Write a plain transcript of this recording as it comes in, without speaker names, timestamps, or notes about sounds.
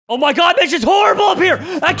Oh my god, Mitch, it's horrible up here!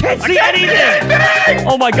 I can't see anything!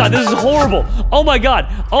 Oh my god, this is horrible. Oh my god,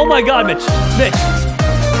 Mitch. Mitch.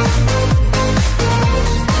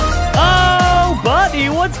 Oh, buddy,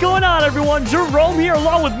 what's going on, everyone? Jerome here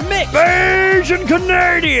along with Mick,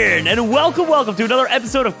 BajanCanadian, and welcome to another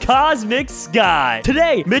episode of CosmicSky.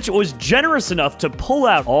 Today, Mitch was generous enough to pull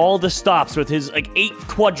out all the stops with his, like, $8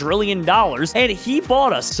 quadrillion, and he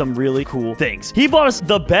bought us some really cool things. He bought us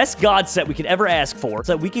the best god set we could ever ask for,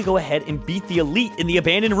 so that we could go ahead and beat the elite in the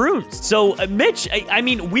abandoned ruins. So, Mitch, I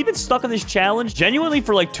mean, we've been stuck on this challenge genuinely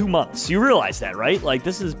for, like, 2 months. You realize that, right? Like,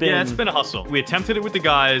 this has been... Yeah, it's been a hustle. We attempted it with the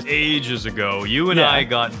guys ages ago. You and I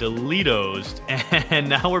got Deletos'd, and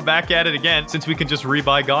now we're back at it again, since we can just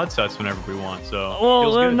rebuy god sets whenever we want, so...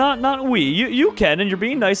 Well, not we. You can, and you're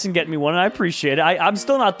being nice and getting me one, and I appreciate it. I'm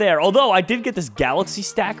still not there, although I did get this galaxy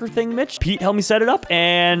stacker thing, Mitch. Pete helped me set it up,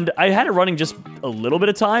 and I had it running just a little bit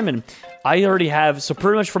of time, and I already have, so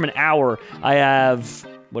pretty much from an hour, I have...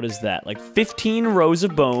 What is that? Like 15 rows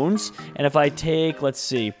of bones, and if I take, let's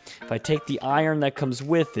see, if I take the iron that comes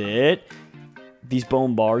with it... These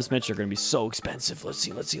bone bars, Mitch, are going to be so expensive. Let's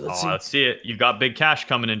see. Let's see it. You've got big cash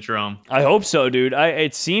coming in, Jerome. I hope so, dude.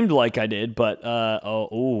 It seemed like I did, but,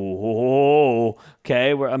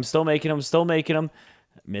 okay. I'm still making them.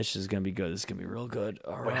 Mitch is going to be good. This is going to be real good.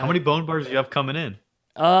 All right. Wait, how many bone bars do you have coming in?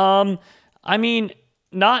 I mean,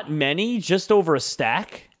 not many, just over a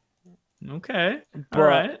stack. Okay. All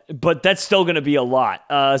right. But that's still going to be a lot.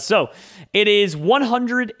 So it is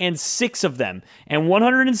 106 of them. And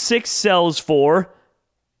 106 sells for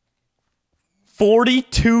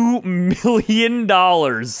 $42 million.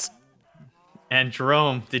 And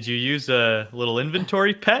Jerome, did you use a little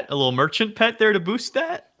inventory pet, a little merchant pet there to boost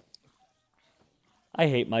that? I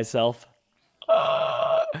hate myself.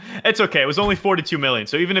 It's okay. It was only 42 million.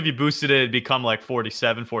 So even if you boosted it, it'd become like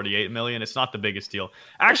 47, 48 million. It's not the biggest deal.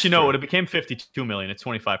 Actually, no, it became 52 million. It's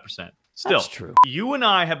 25%. Still, that's true. You and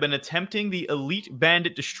I have been attempting the Elite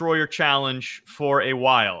Bandit Destroyer Challenge for a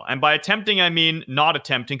while. And by attempting, I mean not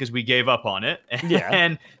attempting because we gave up on it. Yeah.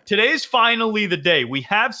 And today's finally the day. We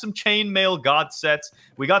have some chainmail god sets.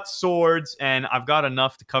 We got swords, and I've got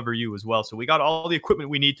enough to cover you as well. So we got all the equipment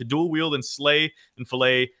we need to dual wield and slay and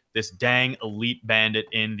fillet this dang elite bandit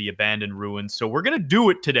in the abandoned ruins. So we're going to do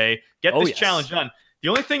it today. Get this challenge done. The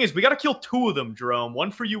only thing is we got to kill 2 of them, Jerome.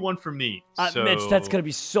 1 for you, 1 for me. Mitch, that's going to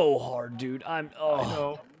be so hard, dude. I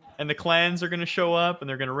know. And the clans are going to show up, and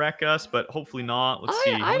they're going to wreck us, but hopefully not. Let's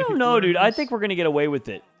see. I don't know, dude. I think we're going to get away with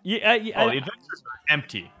it. The adventures are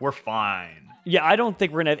empty. We're fine. Yeah, I don't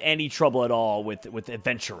think we're going to have any trouble at all with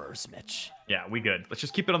adventurers, Mitch. Yeah, we good. Let's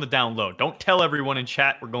just keep it on the down low. Don't tell everyone in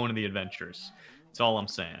chat we're going to the adventures. That's all I'm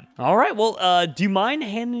saying. All right. Well, do you mind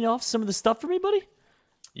handing off some of the stuff for me, buddy?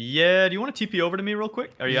 Yeah. Do you want to TP over to me real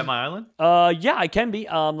quick? Are you at my island? Yeah, I can be.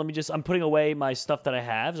 Let me just... I'm putting away my stuff that I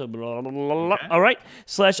have. So, okay. All right.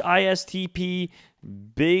 /ISTP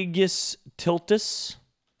Biggest Tiltus.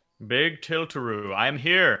 Big Tiltaroo. I'm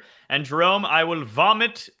here. And Jerome, I will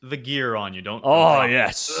vomit the gear on you. Don't... Oh,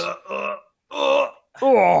 yes.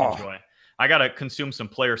 Enjoy. I gotta consume some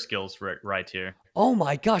player skills right here. Oh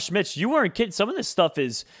my gosh, Mitch, you weren't kidding. Some of this stuff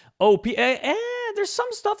is OP. There's some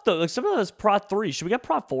stuff though. Like some of that's Prot 3. Should we get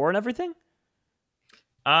Prot 4 and everything?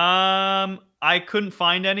 I couldn't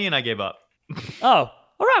find any and I gave up. Oh, all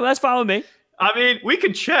right. Well, that's fine with me. I mean, we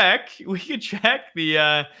could check. We could check the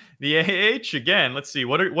AH again. Let's see.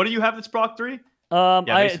 What do you have that's Prot 3?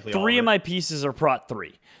 Yeah, 3 of my pieces are Prot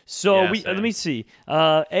 3. So let me see.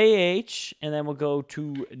 AH, and then we'll go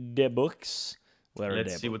to the books.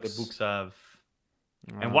 Let's see what the books have.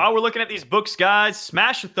 And while we're looking at these books, guys,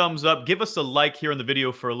 smash a thumbs up. Give us a like here on the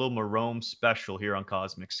video for a little Jerome special here on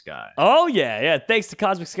CosmicSky. Oh, yeah. Thanks to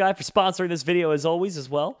CosmicSky for sponsoring this video as always as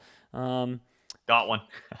well. Got one.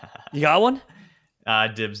 You got one?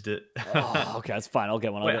 Dibsed it. Oh, okay, that's fine. I'll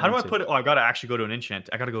get one. Wait, how do I put it? Oh, I got to actually go to an enchant.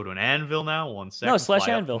 I got to go to an anvil now. 1 second. No,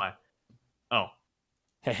 /anvil. Oh.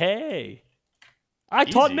 Hey. I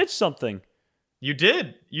taught Mitch something. You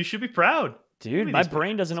did. You should be proud. Dude, my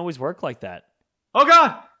brain doesn't always work like that. Oh,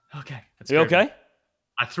 God. Okay. You okay?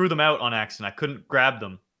 I threw them out on accident. I couldn't grab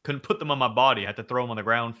them. Couldn't put them on my body. I had to throw them on the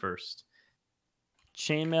ground first.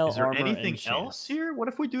 Chainmail, Is there armor, anything else here? What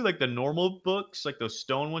if we do like the normal books, like those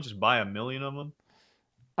stone ones, just buy 1,000,000 of them?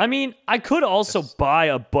 I mean, I could also buy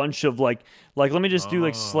a bunch of like let me just do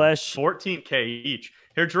like $14K each.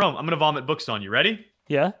 Here, Jerome, I'm going to vomit books on you. Ready?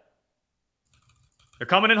 Yeah. They're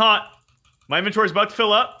coming in hot. My inventory's about to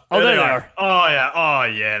fill up. There they are. Oh, yeah. Oh,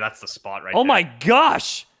 yeah. That's the spot right there. Oh, my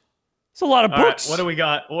gosh. It's a lot of books. Right, what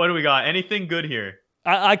do we got? Anything good here?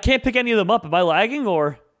 I can't pick any of them up. Am I lagging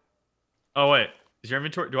or? Oh, wait. Is your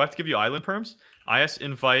inventory... Do I have to give you island perms? IS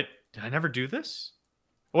invite. Did I never do this?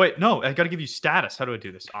 Oh, wait, no. I got to give you status. How do I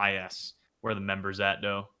do this? IS. Where are the members at,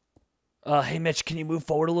 though? Hey, Mitch, can you move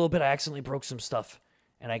forward a little bit? I accidentally broke some stuff,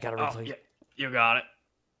 and I got to replace. Yeah, you got it.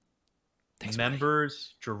 Thanks,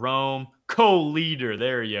 members, buddy. Jerome, co-leader.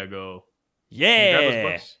 There you go. Yeah. Can you grab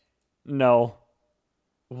those books? No.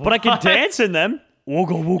 What? But I can dance in them.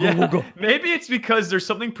 Wooga. Maybe it's because there's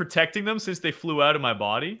something protecting them since they flew out of my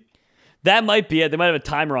body. That might be it. They might have a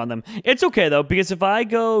timer on them. It's okay, though, because if I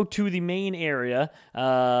go to the main area...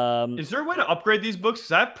 Is there a way to upgrade these books?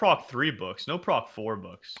 Because I have Proc 3 books, no Proc 4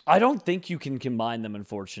 books. I don't think you can combine them,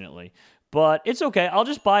 unfortunately. But it's okay. I'll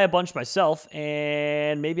just buy a bunch myself,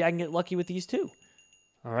 and maybe I can get lucky with these, too.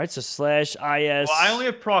 All right, so /IS... Well, I only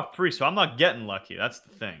have Proc 3, so I'm not getting lucky. That's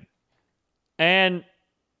the thing. And...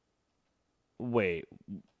 Wait.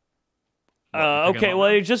 Okay, well,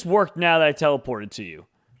 it just worked now that I teleported to you.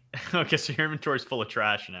 Okay, so your inventory's full of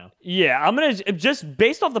trash now. Yeah, I'm going to, just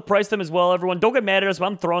based off the price of them as well, everyone, don't get mad at us, but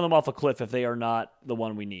I'm throwing them off a cliff if they are not the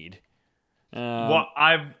one we need. Well,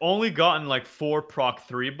 I've only gotten like 4 Proc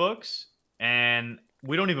 3 books, and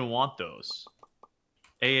we don't even want those.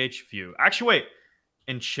 AH View. Actually, wait.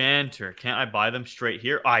 Enchanter. Can't I buy them straight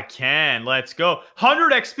here? I can. Let's go.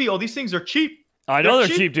 100 XP. Oh, these things are cheap. I know they're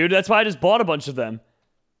cheap, dude. That's why I just bought a bunch of them.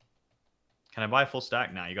 Can I buy a full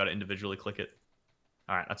stack? Nah, you got to individually click it.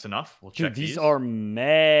 All right, that's enough. We'll check these are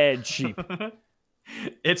mad cheap.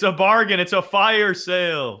 It's a bargain. It's a fire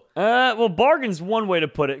sale. Well, bargain's one way to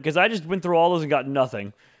put it, because I just went through all those and got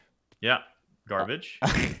nothing. Yeah, garbage.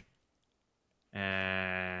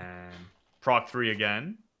 And Proc 3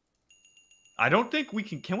 again. I don't think we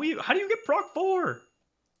can we? How do you get Proc 4?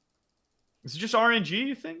 Is it just RNG,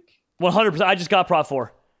 you think? 100%. I just got Proc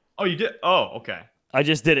 4. Oh, you did? Oh, okay. I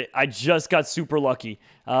just did it. I just got super lucky.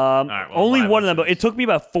 Right, well, only one of them, but it took me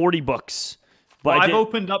about 40 books. But I've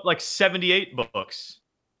opened up like 78 books.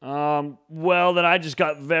 Well, then I just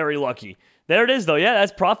got very lucky. There it is, though. Yeah,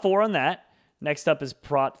 that's Proc 4 on that. Next up is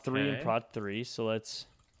Proc 3 and Proc 3. So let's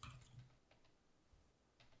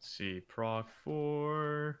see. Proc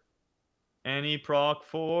 4. Any Proc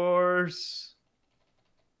 4s?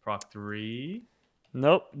 Proc 3.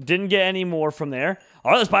 Nope, didn't get any more from there.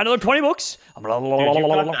 All right, let's buy another 20 books. Dude, you got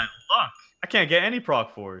that luck. I can't get any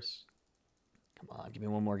Proc 4s. Come on, give me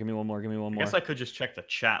one more, give me one more, give me one more. I guess I could just check the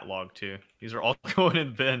chat log, too. These are all going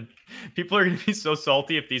in bin. People are going to be so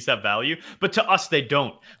salty if these have value, but to us, they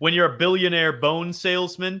don't. When you're a billionaire bone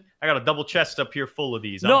salesman, I got a double chest up here full of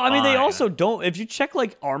these. No, I mean, they also don't. If you check,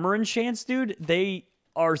 like, armor enchants, dude, they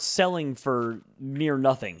are selling for near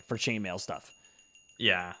nothing for chainmail stuff.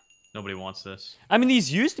 Yeah. Nobody wants this. I mean,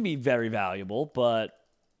 these used to be very valuable, but,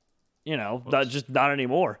 you know, just not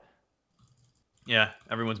anymore. Yeah,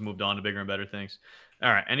 everyone's moved on to bigger and better things.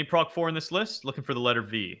 All right, any Proc 4 in this list? Looking for the letter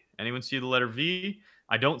V. Anyone see the letter V?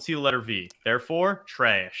 I don't see the letter V. Therefore,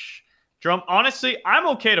 trash. Jerome, honestly, I'm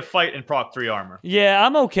okay to fight in Proc 3 armor. Yeah,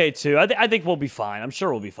 I'm okay, too. I think we'll be fine. I'm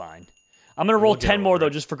sure we'll be fine. I'm going to roll 10 more, though,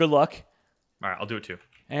 just for good luck. All right, I'll do it, too.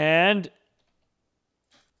 And...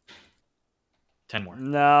 10 more.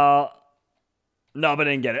 No, but I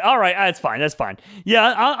didn't get it. All right, that's fine. That's fine.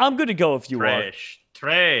 Yeah, I'm good to go if you are.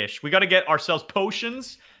 Trash. We got to get ourselves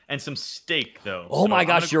potions and some steak, though. Oh my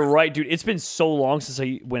gosh, you're right, dude. It's been so long since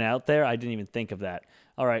I went out there. I didn't even think of that.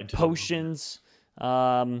 All right, potions.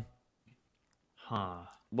 What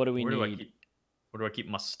do we need? Where do I keep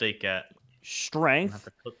my steak at? Strength. I have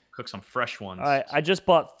to cook some fresh ones. All right, I just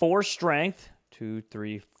bought 4 strength. 2,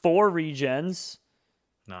 3, 4 regens.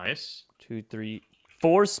 Nice. 2, 3,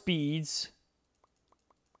 4 speeds.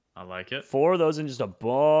 I like it. 4 of those and just a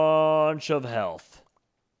bunch of health.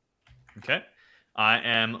 Okay. I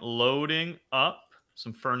am loading up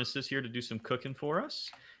some furnaces here to do some cooking for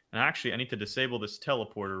us. And actually, I need to disable this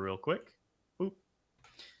teleporter real quick. Boop.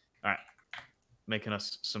 All right. Making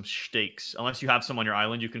us some steaks. Unless you have some on your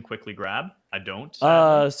island you can quickly grab. I don't.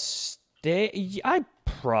 I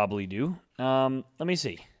probably do. Let me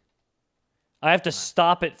see. I have to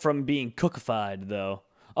stop it from being cookified, though.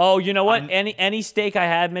 Oh, you know what? Any steak I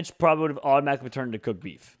had, Mitch, probably would have automatically turned to cooked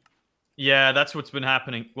beef. Yeah, that's what's been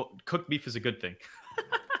happening. Well, cooked beef is a good thing.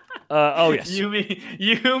 Oh yes. You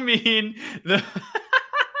mean the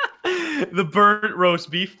the burnt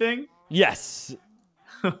roast beef thing? Yes.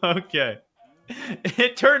 Okay.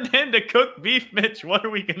 It turned into cooked beef, Mitch. What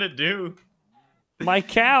are we gonna do? My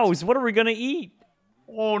cows. What are we gonna eat?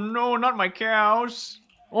 Oh no, not my cows.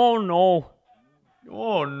 Oh no.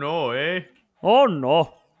 Oh no, eh? Oh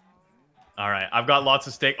no. All right, I've got lots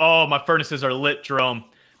of steak. Oh, my furnaces are lit, Jerome.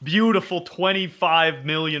 Beautiful 25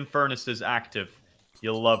 million furnaces active.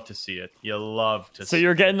 You'll love to see it. You'll love to see it. So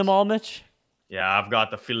you're getting them all, Mitch? Yeah, I've got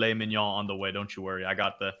the filet mignon on the way. Don't you worry. I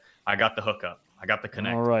got the hookup. I got the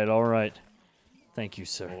connect. All right, all right. Thank you,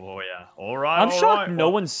 sir. Oh yeah. All right. I'm shocked right. no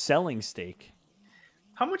one's selling steak.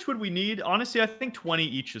 How much would we need? Honestly, I think 20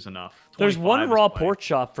 each is enough. There's one raw pork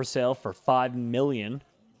chop for sale for $5 million.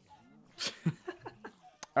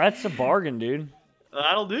 That's a bargain, dude.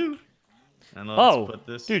 That'll do. And let's put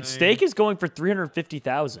this dude, thing... steak is going for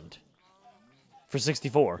 $350,000 for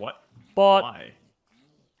 64. What? Bought. Why?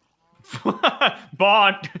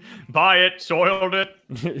 Bought. Buy it. Soiled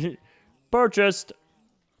it. Purchased.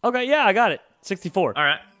 Okay, yeah, I got it. 64. All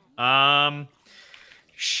right.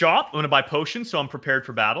 Shop. I'm gonna buy potions, so I'm prepared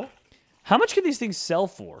for battle. How much can these things sell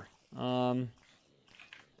for?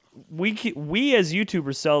 We as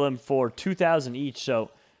YouTubers sell them for 2,000 each.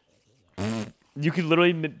 So you could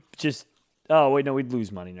literally just. Oh wait, no, we'd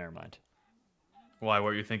lose money. Never mind. Why? What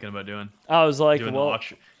were you thinking about doing? I was like, doing well,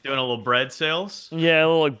 doing a little bread sales. Yeah, a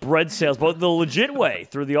little like bread sales, but the legit way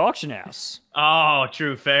through the auction house. Oh,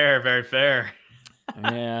 true, fair, very fair.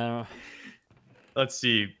 Yeah. Let's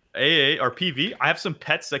see. AA or PV. I have some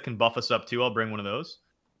pets that can buff us up too. I'll bring one of those.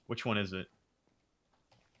 Which one is it?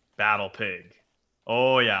 Battle Pig.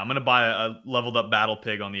 Oh yeah, I'm gonna buy a leveled up Battle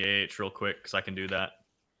Pig on the AH real quick because I can do that.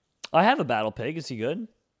 I have a Battle Pig. Is he good?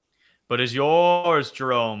 But is yours,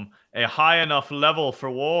 Jerome, a high enough level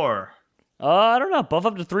for war? I don't know. Buff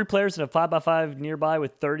up to 3 players in a 5x5 nearby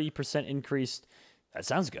with 30% increased. That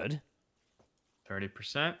sounds good.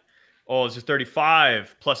 30%. Oh, it's just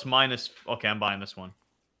 35 plus minus. Okay, I'm buying this one.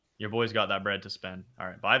 Your boy's got that bread to spend. All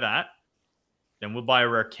right, buy that. Then we'll buy a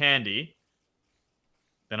rare candy.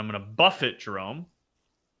 Then I'm going to buff it, Jerome.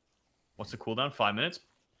 What's the cooldown? 5 minutes.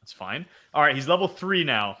 That's fine. All right, he's level 3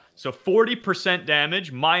 now. So 40%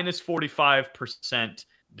 damage, minus 45%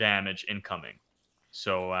 damage incoming.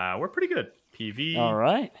 So we're pretty good. PV. All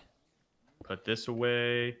right. Put this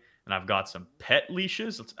away. And I've got some pet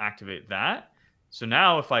leashes. Let's activate that. So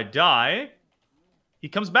now if I die, he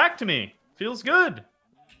comes back to me. Feels good.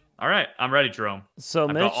 All right, I'm ready, Jerome. So,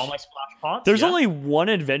 I've Mitch, got all my splash pots. There's only one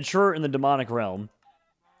adventurer in the demonic realm.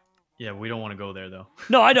 Yeah, we don't want to go there, though.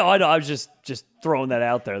 No, I know. I was just throwing that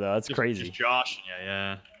out there, though. That's crazy. Just Josh.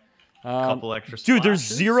 Yeah. A couple extra splashes. Dude, there's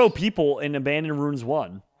 0 people in Abandoned Ruins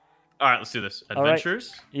 1. All right, let's do this.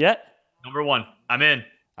 Adventures. Right. Yeah. Number 1. I'm in.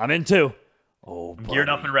 I'm in, too. Oh, I'm geared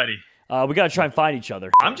up and ready. We got to try and find each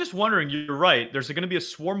other. I'm just wondering, you're right, there's going to be a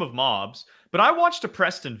swarm of mobs, but I watched a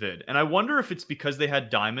Preston vid, and I wonder if it's because they had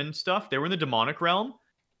diamond stuff. They were in the demonic realm,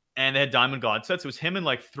 and they had diamond god sets. It was him and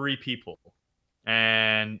like 3 people.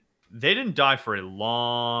 And they didn't die for a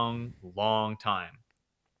long, long time.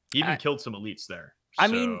 He even killed some elites there. I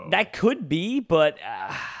mean, that could be, but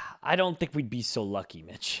I don't think we'd be so lucky,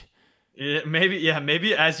 Mitch.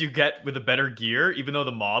 Maybe as you get with a better gear, even though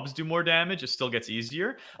the mobs do more damage, it still gets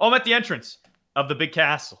easier. Oh, I'm at the entrance of the big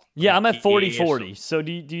castle. Yeah, I'm at 40-40. So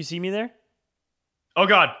do you see me there? Oh,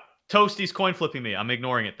 God. Toasty's coin flipping me. I'm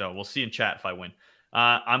ignoring it, though. We'll see in chat if I win.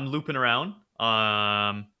 I'm looping around.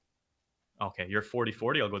 Okay, you're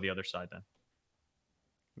 40-40. I'll go the other side then.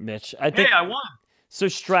 Mitch, I think... Hey, I won. So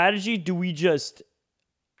strategy, do we just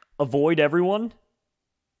avoid everyone?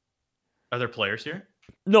 Are there players here?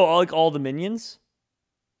 No, like all the minions.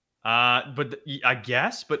 But I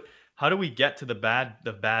guess. But how do we get to the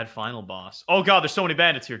bad final boss? Oh God, there's so many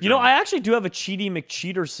bandits here. You know, I actually do have a Cheaty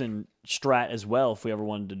McCheaterson strat as well. If we ever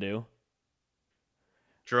wanted to do.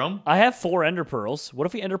 Jerome, I have 4 ender pearls. What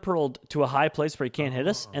if we ender pearled to a high place where he can't hit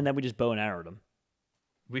us, and then we just bow and arrowed him?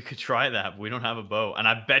 We could try that. But we don't have a bow, and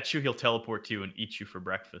I bet you he'll teleport to you and eat you for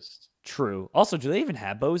breakfast. True. Also, do they even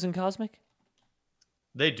have bows in Cosmic?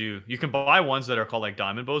 They do. You can buy ones that are called like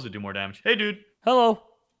diamond bows that do more damage. Hey, dude. Hello.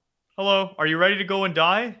 Hello. Are you ready to go and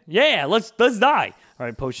die? Yeah, let's die. All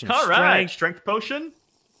right, potion. All right. Strength potion.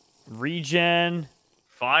 Regen.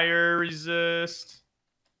 Fire resist.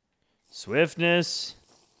 Swiftness.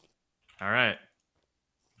 All right.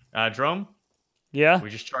 Jerome? Yeah? We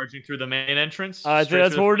just charging through the main entrance? I think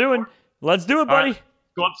that's what we're doing. Let's do it, buddy. Right.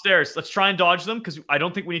 Go upstairs. Let's try and dodge them, because I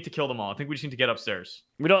don't think we need to kill them all. I think we just need to get upstairs.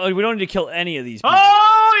 We don't need to kill any of these people.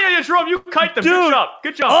 Oh, yeah, Jerome, you kite them. Dude. Good job.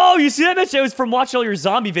 Good job. Oh, you see that, Mitch? It was from watching all your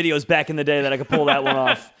zombie videos back in the day that I could pull that one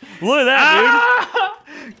off. Look at that,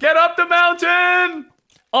 dude. Get up the mountain.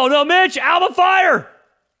 Oh, no, Mitch. Alba fire.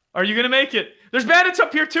 Are you going to make it? There's bandits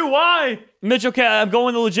up here, too. Why? Mitch, okay, I'm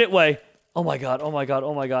going the legit way. Oh, my God. Oh, my God.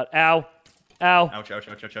 Oh, my God. Ow. Ow. Ouch, ouch,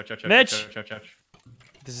 ouch, ouch, ouch, ouch, Mitch. ouch, ouch, ouch.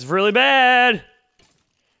 This is really bad.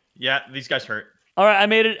 Yeah, these guys hurt. All right, I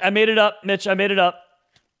made it up, Mitch. I made it up.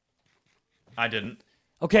 I didn't.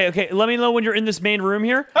 Okay. Let me know when you're in this main room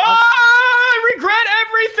here. I regret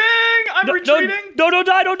everything. I'm retreating. No, don't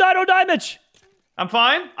die, Mitch. I'm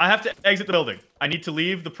fine. I have to exit the building. I need to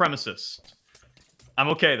leave the premises. I'm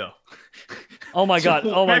okay though. Oh my god!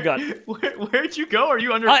 Oh my god! Where'd you go? Are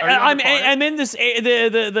you under? I'm in this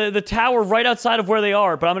the tower right outside of where they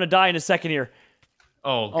are, but I'm gonna die in a second here.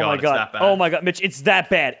 Oh god! Oh my god! It's that bad. Oh my god, Mitch! It's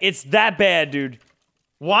that bad. It's that bad, dude.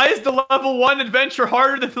 Why is the level 1 adventure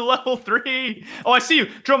harder than the level 3? Oh, I see you,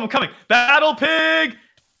 Jerome. I'm coming. Battle Pig,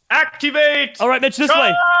 activate. All right, Mitch, this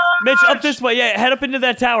way. Mitch, up this way. Yeah, head up into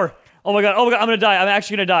that tower. Oh my god! Oh my god! I'm gonna die. I'm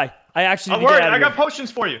actually gonna die. I actually. I'm worried. I got potions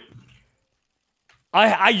for you.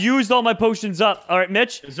 I used all my potions up. All right,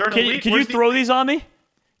 Mitch. Is there an can elite? you throw these on me?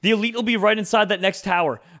 The elite will be right inside that next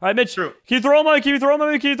tower. All right, Mitch. True. Can you throw them on me? Can you throw them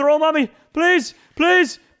on me? Can you throw them on me? Please,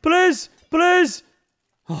 please, please, please.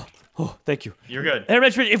 Oh, thank you. You're good. Hey,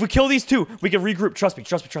 Mitch, if we kill these two, we can regroup. Trust me.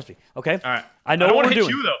 Trust me. Trust me. Okay. All right. I know what we're doing. I don't want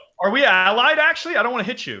to hit you though. Are we allied? Actually, I don't want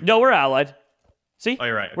to hit you. No, we're allied. See? Oh,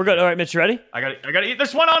 you're right. We're good. All right, Mitch, you ready? I gotta eat.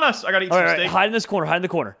 There's one on us. I gotta eat some steak. Hide in this corner. Hide in the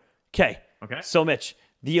corner. Okay. Okay. So, Mitch,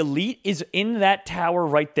 the elite is in that tower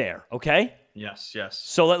right there. Okay. Yes. Yes.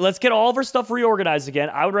 So let's get all of our stuff reorganized again.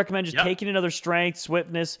 I would recommend just taking another strength,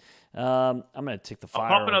 swiftness. I'm gonna take the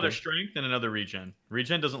fire. I'll pop another strength and another regen.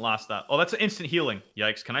 Regen doesn't last that. Oh, that's an instant healing.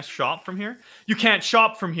 Yikes! Can I shop from here? You can't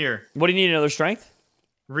shop from here. What do you need? Another strength?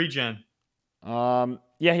 Regen. Yeah.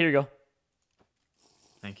 Here you go.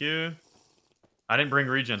 Thank you. I didn't bring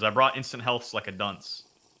regens. I brought instant healths like a dunce.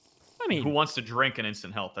 I mean, who wants to drink an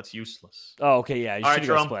instant health? That's useless. Oh, okay, yeah. You all should right,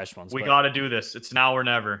 have got splash ones. We got to do this. It's now or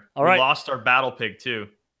never. All right. We lost our battle pig too.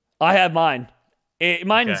 I have mine.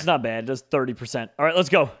 Mine's not bad. It does 30%. All right, let's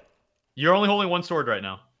go. You're only holding one sword right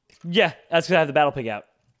now. Yeah, that's because I have the battle pig out.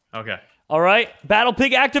 Okay. All right, battle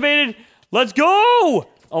pig activated. Let's go.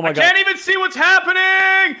 Oh my god. I can't even see what's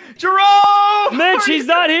happening. Jerome! Mitch, he's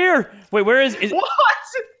not here. Wait, where is... What?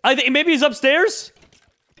 I think maybe he's upstairs.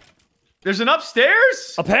 There's an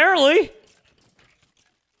upstairs? Apparently.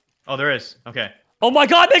 Oh, there is. Okay. Oh my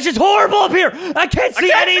god, Mitch, it's horrible up here! I can't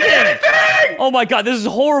see anything! Oh my god, this is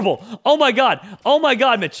horrible. Oh my god. Oh my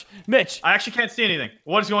god, Mitch. Mitch. I actually can't see anything.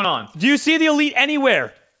 What is going on? Do you see the elite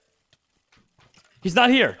anywhere? He's not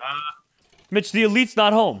here. Mitch, the elite's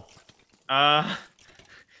not home.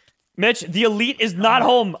 Mitch, the elite is not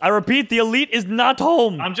home. I repeat, the elite is not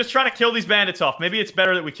home. I'm just trying to kill these bandits off. Maybe it's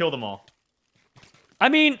better that we kill them all. I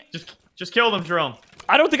mean... Just kill them, Jerome.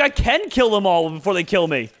 I don't think I can kill them all before they kill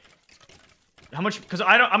me. How much? Because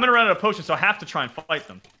I'm gonna run out of potions, so I have to try and fight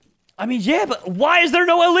them. I mean, yeah, but why is there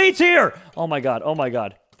no elites here? Oh my god! Oh my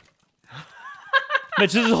god!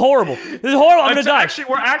 Mitch, this is horrible. This is horrible. I'm gonna die.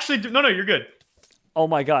 We're actually no, you're good. Oh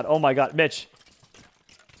my god! Oh my god, Mitch.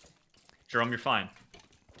 Jerome, you're fine.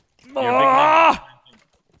 Ah!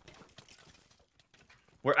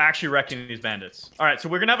 We're actually wrecking these bandits. All right, so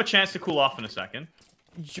we're gonna have a chance to cool off in a second.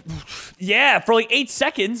 Yeah, for like 8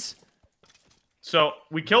 seconds. So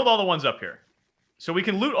we killed all the ones up here. So we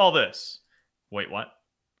can loot all this. Wait, what?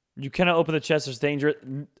 You cannot open the chest. There's danger.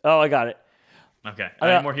 Oh, I got it. Okay.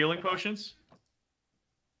 Any more healing potions?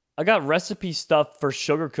 I got recipe stuff for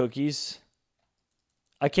sugar cookies.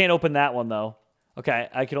 I can't open that one, though. Okay,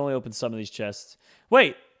 I can only open some of these chests.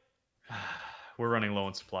 Wait. We're running low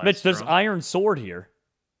on supplies. Mitch, there's iron sword here.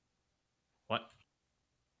 What?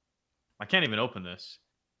 I can't even open this.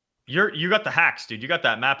 You got the hacks, dude. You got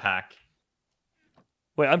that map hack.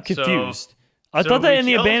 Wait, I'm confused. I thought that in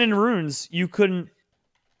the abandoned ruins, you couldn't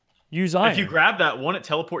use iron. If you grab that one, it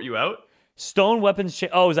teleport you out? Stone weapons...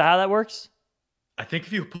 Oh, is that how that works? I think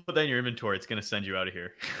if you put that in your inventory, it's going to send you out of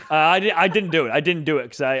here. I didn't do it. I didn't do it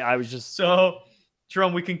because I was just... So,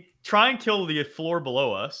 Jerome, we can try and kill the floor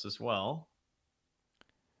below us as well.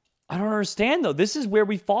 I don't understand, though. This is where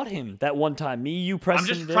we fought him that one time. Me, you,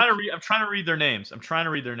 Preston, I'm trying to read their names. I'm trying to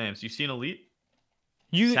read their names. You see an elite?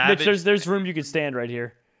 Mitch, there's room you could stand right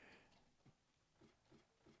here.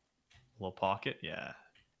 Little pocket, yeah.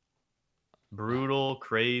 Brutal,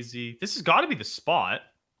 crazy. This has got to be the spot.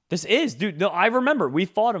 This is, dude. No, I remember. We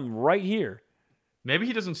fought him right here. Maybe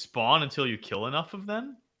he doesn't spawn until you kill enough of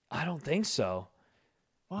them? I don't think so.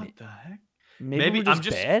 What the heck? Maybe we're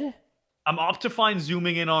just bad? I'm Optifine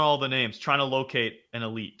zooming in on all the names, trying to locate an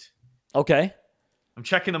elite. Okay. I'm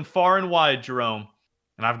checking them far and wide, Jerome.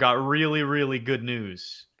 And I've got really, really good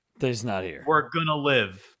news. There's not here. We're gonna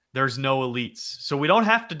live. There's no elites. So we don't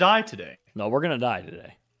have to die today. No, we're gonna die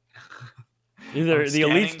today. Either the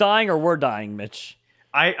elite's dying or we're dying, Mitch.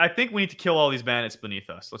 I think we need to kill all these bandits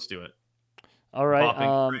beneath us. Let's do it. All right.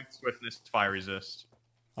 Popping, swiftness, fire resist.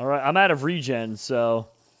 All right. I'm out of regen, so...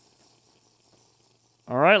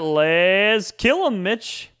 All right, let's kill him,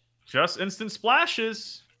 Mitch. Just instant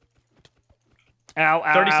splashes. Ow,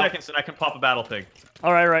 ow, 30 seconds and I can pop a battle pig.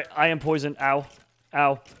 All right, right. I am poisoned. Ow.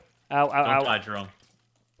 Ow. Ow, ow, Don't ow. die, Jerome.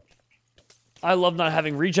 I love not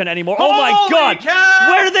having regen anymore. Oh my god! Cow!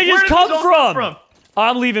 Where did they just come from? from?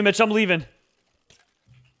 I'm leaving, Mitch. I'm leaving.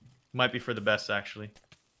 Might be for the best, actually.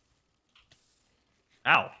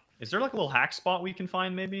 Ow. Is there like a little hack spot we can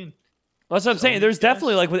find, maybe? That's what I'm saying. There's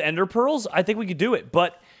definitely, like, with ender pearls, I think we could do it.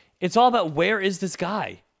 But it's all about where is this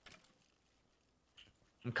guy?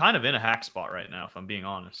 I'm kind of in a hack spot right now, if I'm being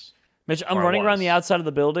honest. Mitch, I'm running around the outside of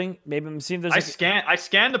the building. Maybe I'm seeing if there's... I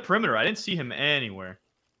scanned the perimeter. I didn't see him anywhere.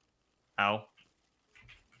 Ow.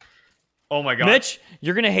 Oh my god. Mitch,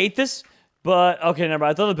 you're going to hate this, but... Okay, never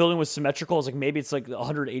mind. I thought the building was symmetrical. I was like, maybe it's like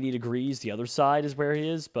 180 degrees. The other side is where he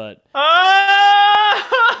is, but...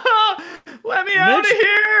 Let me out of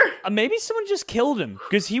here! Maybe someone just killed him,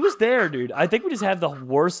 because he was there, dude. I think we just have the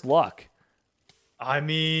worst luck. I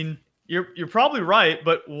mean... You're probably right,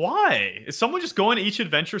 but why? Is someone just going to each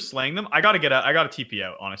adventure slaying them? I gotta get out. I gotta TP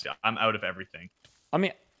out, honestly. I'm out of everything. I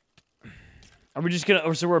mean... Are we just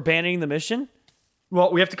gonna... So we're abandoning the mission?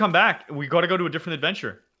 Well, we have to come back. We gotta go to a different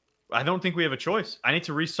adventure. I don't think we have a choice. I need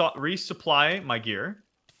to resupply my gear.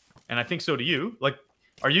 And I think so do you. Like,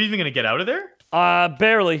 are you even gonna get out of there?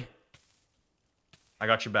 Barely. I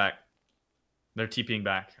got your back. They're TPing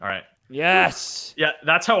back. All right. Yes. Yeah,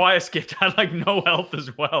 that's how I escaped. I had like no health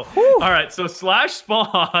as well. Whew. All right, so slash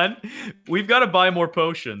spawn. We've got to buy more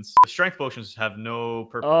potions. The strength potions have no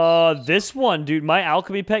purpose. This one, dude. My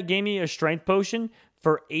alchemy pet gave me a strength potion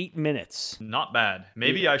for 8 minutes. Not bad.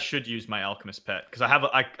 Maybe I should use my alchemist pet because I have.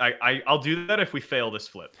 I'll do that if we fail this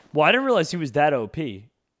flip. Well, I didn't realize he was that OP. Yeah,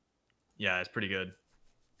 it's pretty good.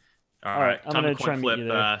 All right, I'm gonna try and meet you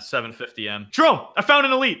there. 750M. Jerome, I found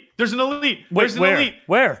an elite. There's an elite. There's an elite.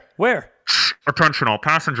 Where? Attention, all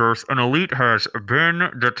passengers. An elite has been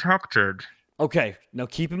detected. Okay, now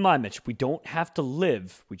keep in mind, Mitch. We don't have to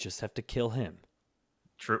live. We just have to kill him.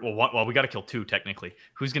 True. Well, we got to kill 2 technically.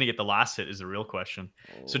 Who's gonna get the last hit is the real question.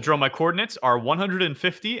 So, Jerome, my coordinates are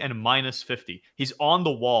 150 and -50. He's on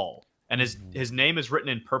the wall. And his name is written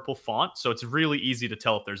in purple font, so it's really easy to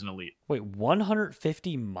tell if there's an elite. Wait,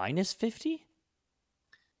 150 minus 50?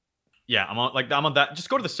 Yeah, I'm on that. Just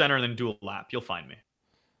go to the center and then do a lap. You'll find me.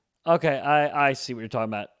 Okay, I see what you're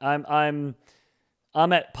talking about. I'm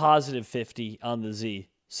at positive 50 on the Z,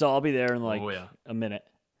 so I'll be there in like a minute.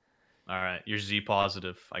 All right, you're Z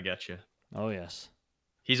positive. I get you. Oh yes.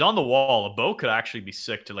 He's on the wall. A bow could actually be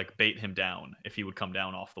sick to like bait him down if he would come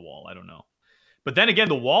down off the wall. I don't know. But then again,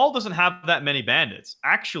 the wall doesn't have that many bandits.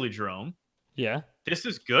 Actually, Jerome. Yeah? This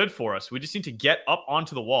is good for us. We just need to get up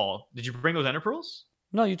onto the wall. Did you bring those ender pearls?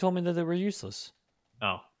 No, you told me that they were useless.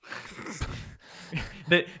 Oh.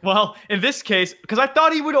 Well, in this case, because I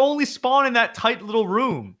thought he would only spawn in that tight little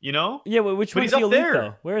room, you know? Yeah, well, which one's the elite,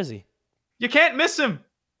 though? Where is he? You can't miss him.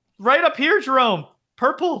 Right up here, Jerome.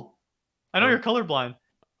 Purple. I know you're colorblind. It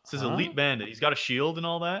says elite bandit. He's got a shield and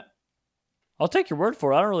all that. I'll take your word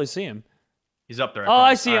for it. I don't really see him. He's up there. Oh,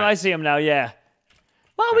 I see him. I see him now, yeah.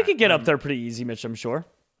 Well, we could get up there pretty easy, Mitch, I'm sure.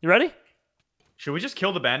 You ready? Should we just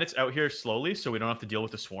kill the bandits out here slowly so we don't have to deal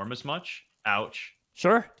with the swarm as much? Ouch.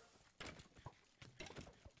 Sure.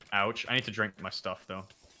 Ouch. I need to drink my stuff, though.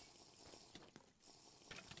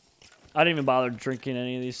 I didn't even bother drinking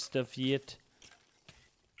any of these stuff yet.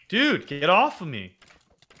 Dude, get off of me.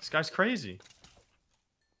 This guy's crazy.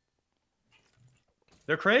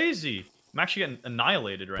 They're crazy. I'm actually getting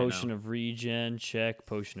annihilated right now. Potion of regen, check.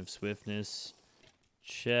 Potion of swiftness,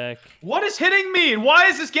 check. What is hitting me? And why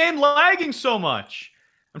is this game lagging so much?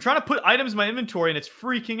 I'm trying to put items in my inventory and it's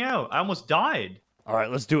freaking out. I almost died. All right,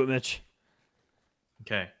 let's do it, Mitch.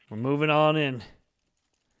 Okay. We're moving on in.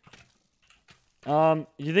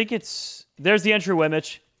 You think it's... There's the entryway,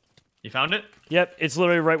 Mitch. You found it? Yep, it's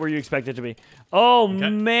literally right where you expect it to be. Oh,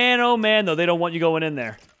 man, though. They don't want you going in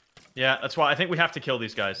there. Yeah, that's why I think we have to kill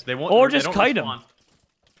these guys. They won't. Or just kite them.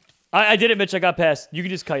 I did it, Mitch. I got past. You can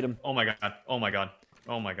just kite them. Oh my god. Oh my god.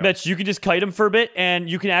 Oh my god. Mitch, you can just kite them for a bit, and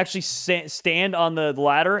you can actually stand on the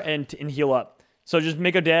ladder and heal up. So just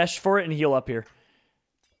make a dash for it and heal up here.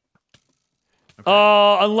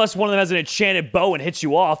 Okay. Unless one of them has an enchanted bow and hits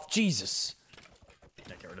you off. Jesus.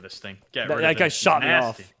 Yeah, get rid of this thing. Get rid of that guy shot me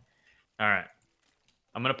off. All right.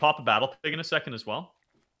 I'm going to pop a battle pig in a second as well.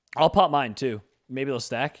 I'll pop mine, too. Maybe they'll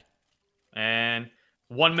stack. And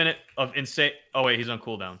 1 minute of insane... Oh, wait, he's on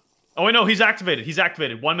cooldown. Oh, wait, no, he's activated. He's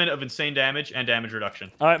activated. 1 minute of insane damage and damage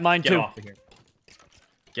reduction. All right, mine, too. Get off of here.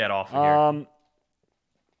 Get off of here.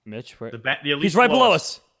 Mitch, where... He's right below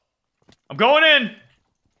us. I'm going in.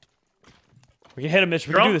 We can hit him, Mitch.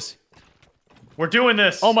 We can do this. We're doing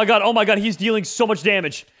this. Oh, my God. He's dealing so much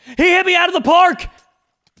damage. He hit me out of the park.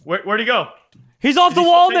 Where'd he go? He's off the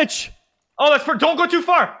wall, Mitch. Oh, don't go too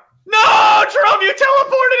far. No, Jerome, you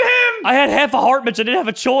teleported him. I had half a heart, Mitch. I didn't have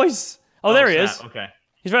a choice. Oh, there he snap. is. Okay.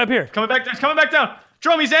 He's right up here. Coming back down. He's coming back down.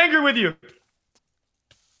 Jerome, he's angry with you.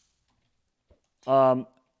 I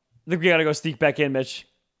think we gotta go sneak back in, Mitch.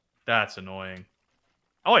 That's annoying.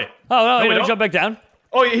 Oh, wait. Oh, no, we you want to don't. jump back down?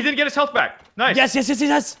 Oh, he didn't get his health back. Nice. Yes, yes, yes,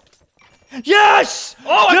 yes, yes! Yes!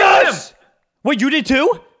 Oh, I got him! Wait, you did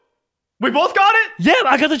too? We both got it? Yeah,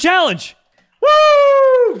 I got the challenge!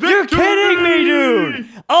 Woo! You're Victory! kidding me, dude!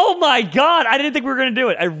 Oh my god, I didn't think we were gonna do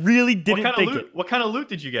it. I really didn't think it. What kind of loot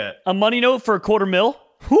did you get? A money note for $250,000?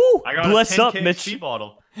 Whoo! I got Bless a 10K up, Mitch. XP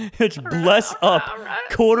bottle. Mitch, bless up. All right.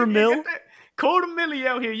 $250,000? $250,000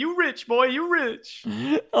 out here. You rich, boy. You rich.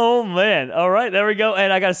 Oh man. Alright, there we go.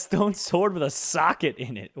 And I got a stone sword with a socket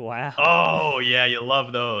in it. Wow. Oh, yeah. You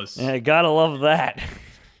love those. Yeah, gotta love that.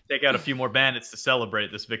 Take out a few more bandits to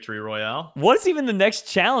celebrate this victory royale. What's even the next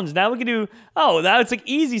challenge? Now we can do... Oh, now it's like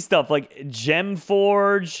easy stuff, like Gem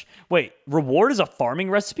Forge. Wait, reward is a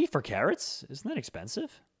farming recipe for carrots? Isn't that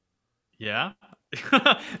expensive? Yeah.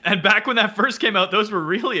 And back when that first came out, those were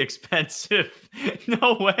really expensive.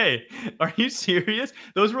 No way. Are you serious?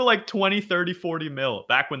 Those were like 20, 30, 40 mil.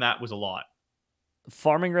 Back when that was a lot.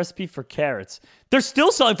 Farming recipe for carrots. They're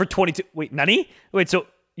still selling for 22... Wait, nani? Wait, so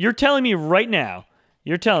you're telling me right now...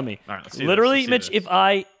 You're telling me, all right, let's see literally, this. Mitch, if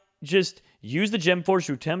I just use the Gem Forge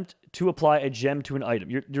to attempt to apply a gem to an item,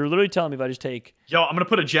 you're literally telling me if I just take... Yo, I'm going to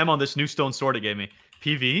put a gem on this new stone sword it gave me.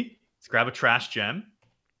 PV, let's grab a trash gem.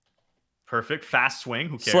 Perfect. Fast swing,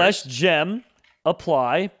 who cares? / gem,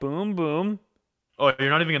 apply, boom, boom. Oh, you're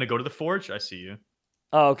not even going to go to the forge? I see you.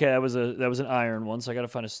 Oh, okay, that was an iron one, so I got to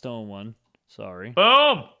find a stone one. Sorry.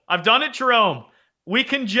 Boom! I've done it, Jerome. We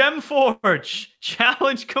can gem forge.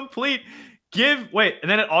 Challenge complete. Wait,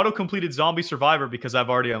 and then it auto-completed Zombie Survivor because I've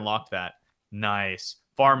already unlocked that. Nice.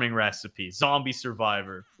 Farming recipe. Zombie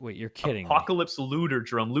Survivor. Wait, you're kidding Apocalypse Looter,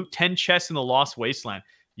 Jerome. Loot 10 chests in the Lost Wasteland.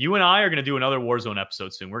 You and I are going to do another Warzone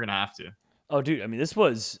episode soon. We're going to have to. Oh, dude, I mean, this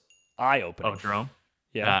was eye-opening. Oh, Jerome?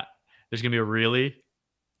 Yeah. There's going to be a really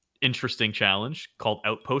interesting challenge called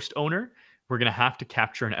Outpost Owner. We're going to have to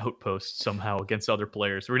capture an outpost somehow against other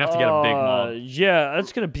players. We're going to have to get a big mob. Yeah,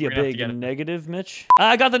 that's going to be a big negative, Mitch.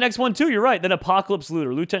 I got the next one, too. You're right. Then Apocalypse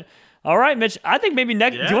Looter. Lieutenant. All right, Mitch. I think maybe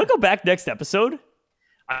next... Yeah. Do you want to go back next episode?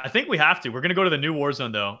 I think we have to. We're going to go to the new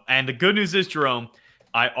Warzone, though. And the good news is, Jerome,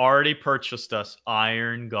 I already purchased us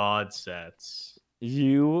Iron God sets.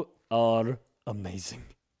 You are amazing.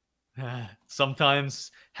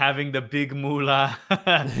 Sometimes having the big moolah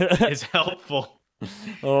is helpful.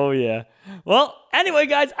 Oh, yeah. Well, anyway,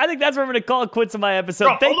 guys, I think that's where we're going to call it quits on my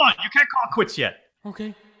episode. Bro, hold on. You can't call quits yet.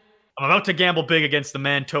 Okay. I'm about to gamble big against the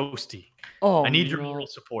man Toasty. Oh, I need your moral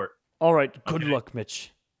support. All right. Good luck,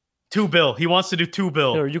 Mitch. $2 bill. He wants to do $2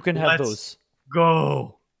 bill. Here, you can have those.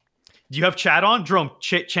 Go. Do you have chat on? Jerome,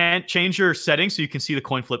 change your settings so you can see the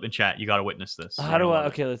coin flip in chat. You got to witness this. How do I?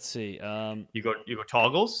 Okay, let's see. You go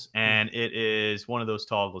toggles, and it is one of those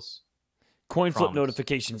toggles. Coin flip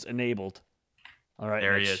notifications enabled. All right,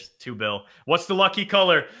 there he is. $2 bill. What's the lucky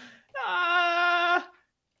color?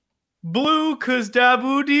 Blue, cause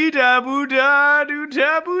dabu dee dabu da do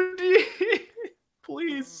dabu dee.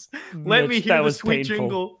 Please let me hear the sweet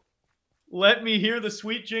jingle. Let me hear the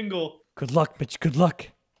sweet jingle. Good luck, Mitch. Good luck.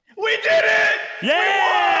 We did it!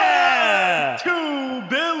 Yeah! $2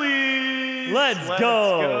 billies. Let's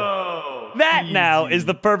go. That Easy. now is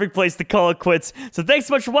the perfect place to call it quits. So thanks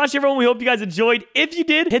so much for watching, everyone. We hope you guys enjoyed. If you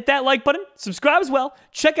did, hit that like button. Subscribe as well.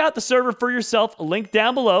 Check out the server for yourself. A link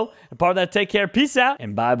down below. And part of that, take care. Peace out.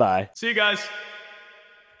 And bye-bye. See you guys.